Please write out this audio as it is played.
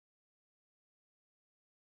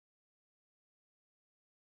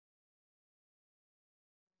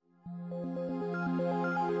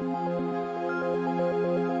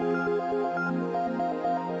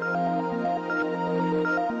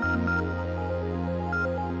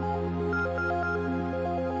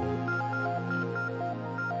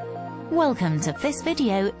Welcome to this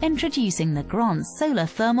video introducing the Grant Solar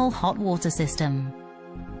Thermal Hot Water System.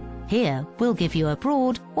 Here we'll give you a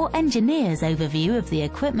broad or engineer's overview of the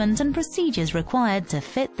equipment and procedures required to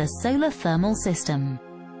fit the solar thermal system.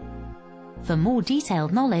 For more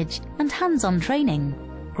detailed knowledge and hands-on training,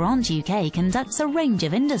 Grant UK conducts a range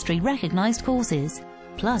of industry-recognised courses,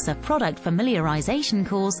 plus a product familiarisation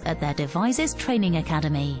course at their Devices Training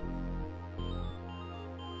Academy.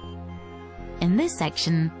 In this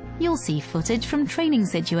section, you'll see footage from training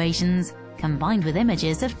situations combined with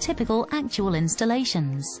images of typical actual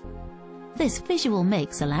installations. This visual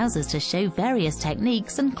mix allows us to show various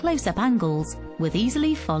techniques and close-up angles with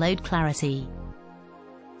easily followed clarity.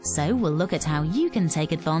 So we'll look at how you can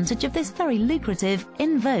take advantage of this very lucrative,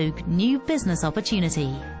 in vogue new business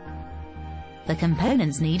opportunity. The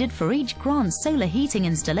components needed for each Grant solar heating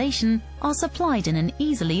installation are supplied in an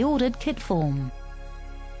easily ordered kit form.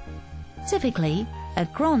 Typically, a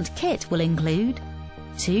Grant kit will include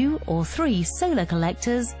 2 or 3 solar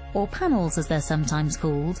collectors, or panels as they're sometimes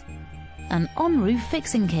called, an on-roof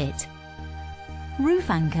fixing kit, roof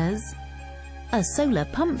anchors, a solar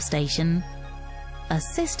pump station, a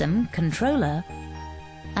system controller,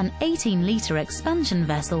 an 18-litre expansion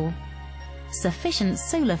vessel, sufficient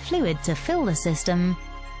solar fluid to fill the system,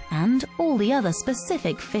 and all the other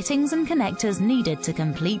specific fittings and connectors needed to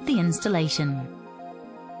complete the installation.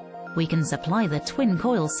 We can supply the twin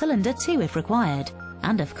coil cylinder too if required,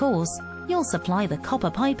 and of course, you'll supply the copper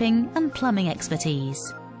piping and plumbing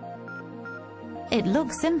expertise. It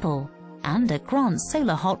looks simple, and a Grant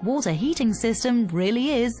solar hot water heating system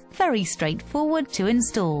really is very straightforward to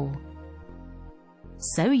install.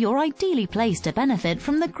 So you're ideally placed to benefit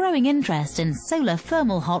from the growing interest in solar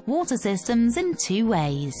thermal hot water systems in 2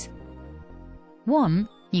 ways. 1.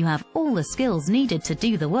 You have all the skills needed to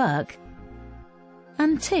do the work.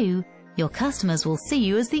 And 2, your customers will see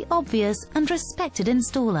you as the obvious and respected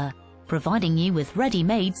installer, providing you with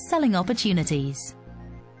ready-made selling opportunities.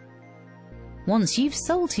 Once you've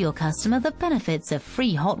sold to your customer the benefits of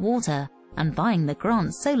free hot water and buying the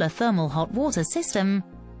Grant Solar Thermal Hot Water System,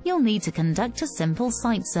 you'll need to conduct a simple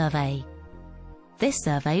site survey. This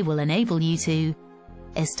survey will enable you to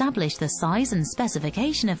establish the size and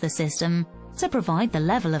specification of the system to provide the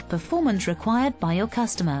level of performance required by your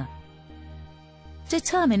customer,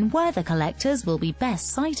 determine where the collectors will be best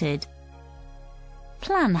sited,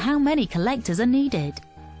 plan how many collectors are needed.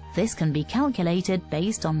 This can be calculated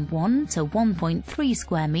based on 1 to 1.3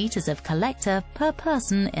 square meters of collector per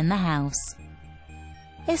person in the house.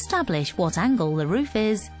 Establish what angle the roof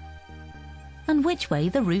is and which way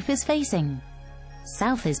the roof is facing.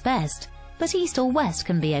 South is best, but east or west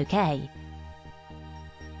can be okay.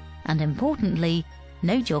 And importantly,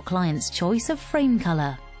 note your client's choice of frame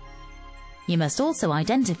color. You must also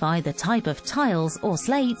identify the type of tiles or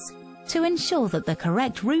slates to ensure that the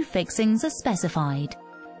correct roof fixings are specified.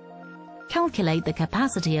 Calculate the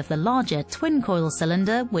capacity of the larger twin coil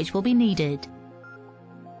cylinder which will be needed.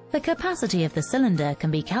 The capacity of the cylinder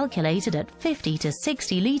can be calculated at 50 to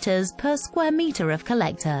 60 litres per square metre of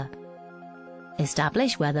collector.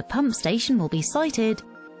 Establish where the pump station will be sited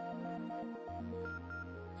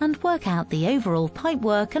and work out the overall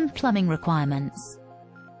pipework and plumbing requirements.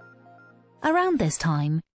 Around this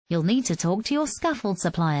time, you'll need to talk to your scaffold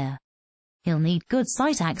supplier. You'll need good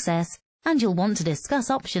site access, and you'll want to discuss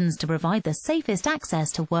options to provide the safest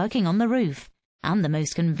access to working on the roof and the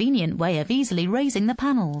most convenient way of easily raising the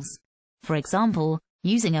panels, for example,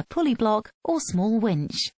 using a pulley block or small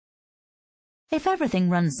winch. If everything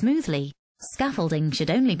runs smoothly, scaffolding should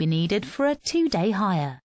only be needed for a 2-day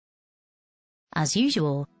hire. As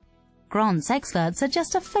usual, Grant's experts are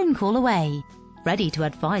just a phone call away, ready to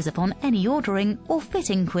advise upon any ordering or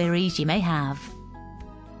fitting queries you may have.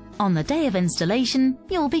 On the day of installation,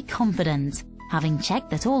 you'll be confident, having checked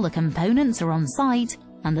that all the components are on site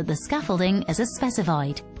and that the scaffolding is as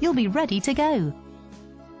specified. You'll be ready to go.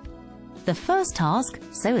 The first task,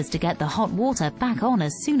 so as to get the hot water back on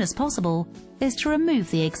as soon as possible, is to remove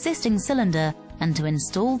the existing cylinder and to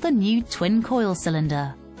install the new twin coil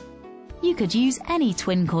cylinder. You could use any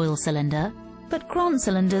twin coil cylinder, but Grant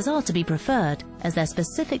cylinders are to be preferred as they're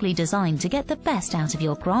specifically designed to get the best out of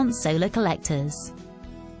your Grant solar collectors.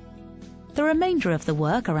 The remainder of the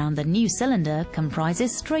work around the new cylinder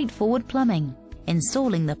comprises straightforward plumbing,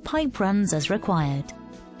 installing the pipe runs as required.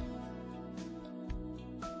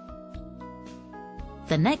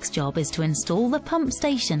 The next job is to install the pump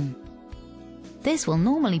station. This will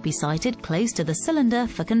normally be sited close to the cylinder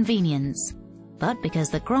for convenience, but because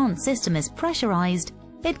the Grant system is pressurized,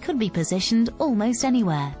 it could be positioned almost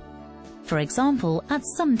anywhere. For example, at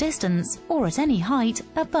some distance or at any height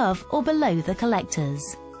above or below the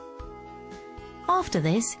collectors. After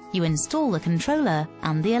this, you install the controller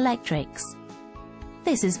and the electrics.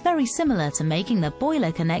 This is very similar to making the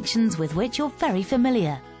boiler connections with which you're very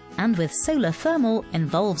familiar, and with solar thermal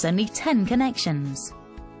involves only 10 connections.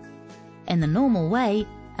 In the normal way,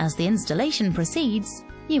 as the installation proceeds,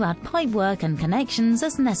 you add pipework and connections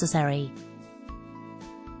as necessary.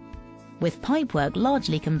 With pipework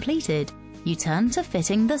largely completed, you turn to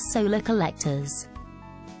fitting the solar collectors.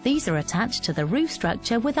 These are attached to the roof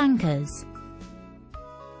structure with anchors.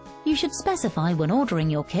 You should specify when ordering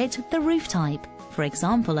your kit the roof type, for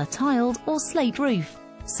example a tiled or slate roof,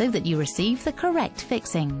 so that you receive the correct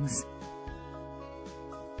fixings.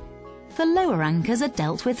 The lower anchors are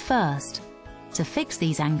dealt with first. To fix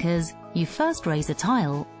these anchors, you first raise a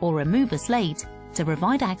tile or remove a slate to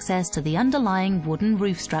provide access to the underlying wooden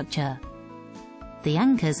roof structure. The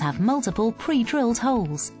anchors have multiple pre-drilled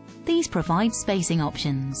holes. These provide spacing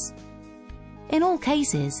options. In all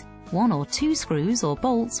cases, 1 or 2 screws or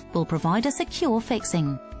bolts will provide a secure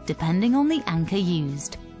fixing, depending on the anchor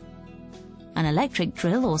used. An electric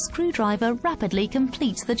drill or screwdriver rapidly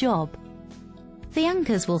completes the job. The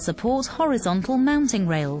anchors will support horizontal mounting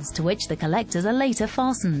rails to which the collectors are later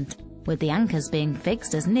fastened, with the anchors being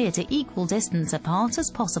fixed as near to equal distance apart as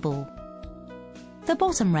possible. The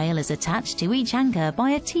bottom rail is attached to each anchor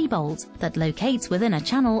by a T-bolt that locates within a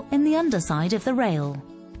channel in the underside of the rail.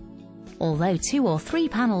 Although 2 or 3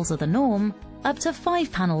 panels are the norm, up to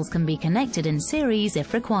 5 panels can be connected in series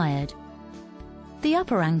if required. The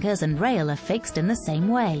upper anchors and rail are fixed in the same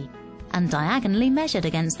way, and diagonally measured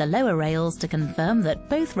against the lower rails to confirm that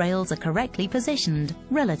both rails are correctly positioned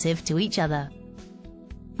relative to each other.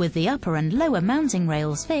 With the upper and lower mounting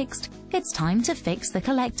rails fixed, it's time to fix the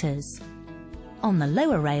collectors. On the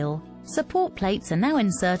lower rail, support plates are now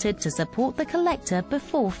inserted to support the collector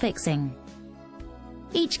before fixing.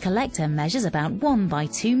 Each collector measures about 1 by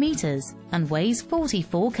 2 meters and weighs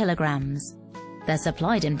 44 kilograms. They're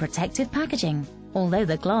supplied in protective packaging, although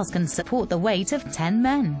the glass can support the weight of 10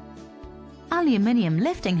 men. Aluminium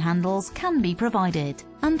lifting handles can be provided,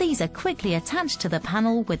 and these are quickly attached to the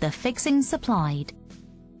panel with the fixings supplied.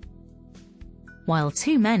 While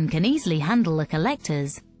 2 men can easily handle the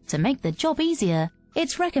collectors, to make the job easier,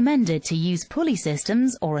 it's recommended to use pulley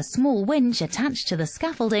systems or a small winch attached to the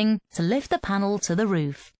scaffolding to lift the panel to the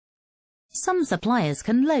roof. Some suppliers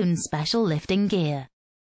can loan special lifting gear.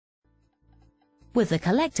 With the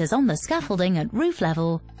collectors on the scaffolding at roof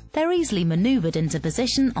level, they're easily maneuvered into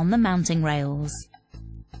position on the mounting rails.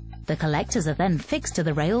 The collectors are then fixed to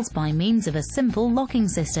the rails by means of a simple locking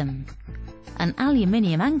system. An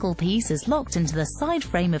aluminium angle piece is locked into the side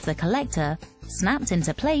frame of the collector, snapped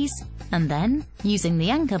into place, and then, using the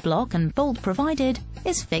anchor block and bolt provided,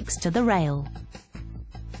 is fixed to the rail.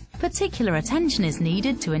 Particular attention is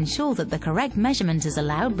needed to ensure that the correct measurement is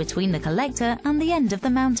allowed between the collector and the end of the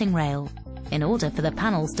mounting rail, in order for the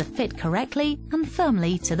panels to fit correctly and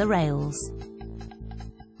firmly to the rails.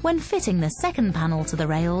 When fitting the second panel to the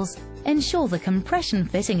rails, ensure the compression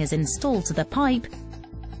fitting is installed to the pipe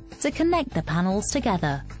to connect the panels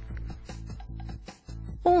together.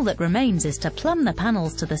 All that remains is to plumb the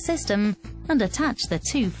panels to the system and attach the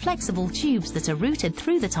 2 flexible tubes that are routed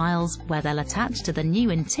through the tiles where they'll attach to the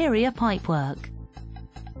new interior pipework.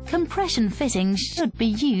 Compression fittings should be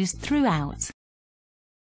used throughout.